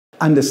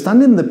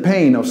Understanding the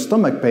pain of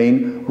stomach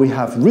pain, we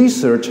have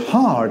researched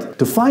hard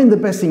to find the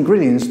best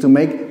ingredients to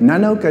make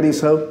Nano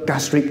Cadiso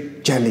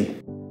gastric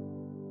jelly.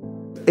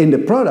 In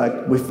the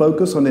product, we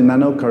focus on the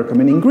nano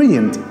curcumin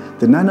ingredient.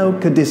 The Nano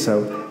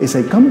Cadiso is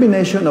a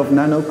combination of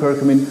nano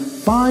curcumin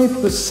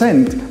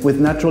 5%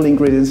 with natural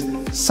ingredients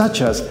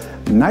such as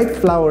night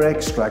flower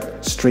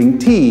extract, string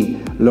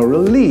tea,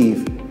 laurel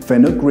leaf,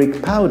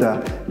 fenugreek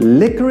powder,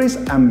 licorice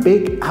and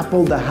big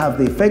apple that have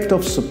the effect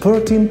of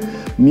supporting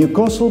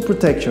mucosal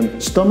protection,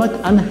 stomach,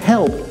 and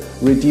help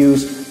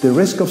reduce the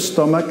risk of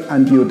stomach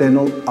and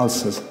duodenal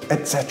ulcers,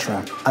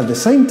 etc. At the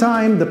same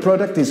time, the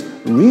product is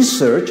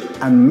researched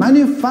and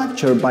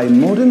manufactured by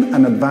modern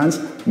and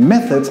advanced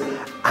methods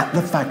at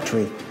the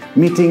factory,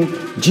 meeting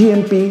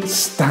GMP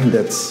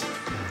standards.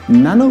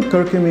 Nano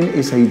curcumin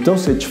is a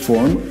dosage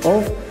form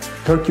of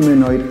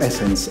curcuminoid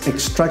essence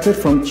extracted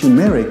from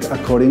turmeric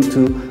according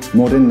to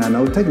modern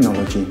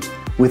nanotechnology.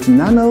 With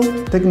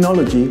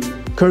nanotechnology,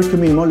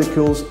 curcumin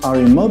molecules are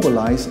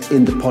immobilized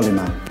in the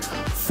polymer,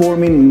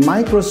 forming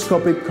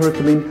microscopic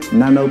curcumin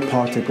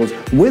nanoparticles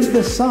with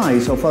the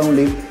size of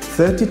only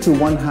 30 to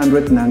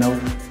 100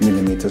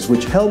 nanomillimeters,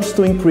 which helps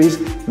to increase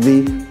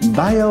the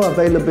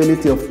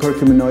bioavailability of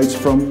curcuminoids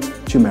from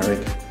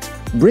turmeric.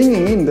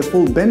 Bringing in the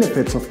full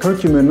benefits of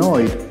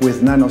curcuminoid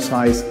with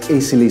nano-size,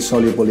 easily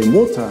soluble in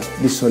water,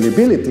 the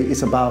solubility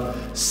is about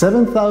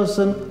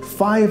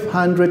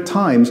 7,500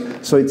 times,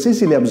 so it's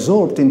easily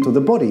absorbed into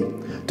the body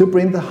to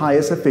bring the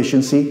highest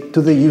efficiency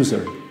to the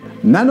user.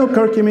 Nano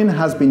curcumin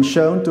has been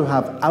shown to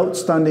have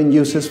outstanding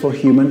uses for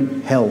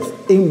human health,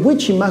 in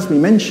which it must be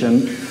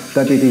mentioned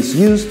that it is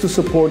used to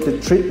support the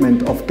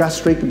treatment of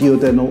gastric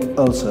duodenal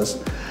ulcers.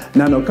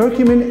 Nano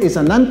curcumin is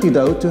an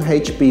antidote to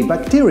HB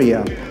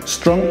bacteria,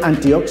 strong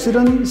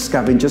antioxidant,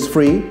 scavengers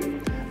free.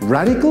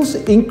 Radicals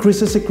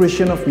increases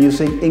secretion of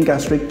mucin in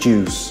gastric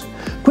juice.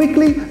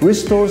 Quickly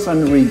restores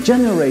and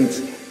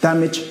regenerates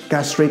damaged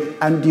gastric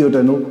and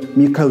duodenal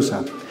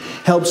mucosa.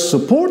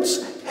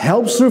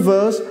 Helps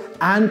reverse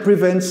and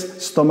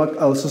prevents stomach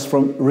ulcers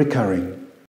from recurring.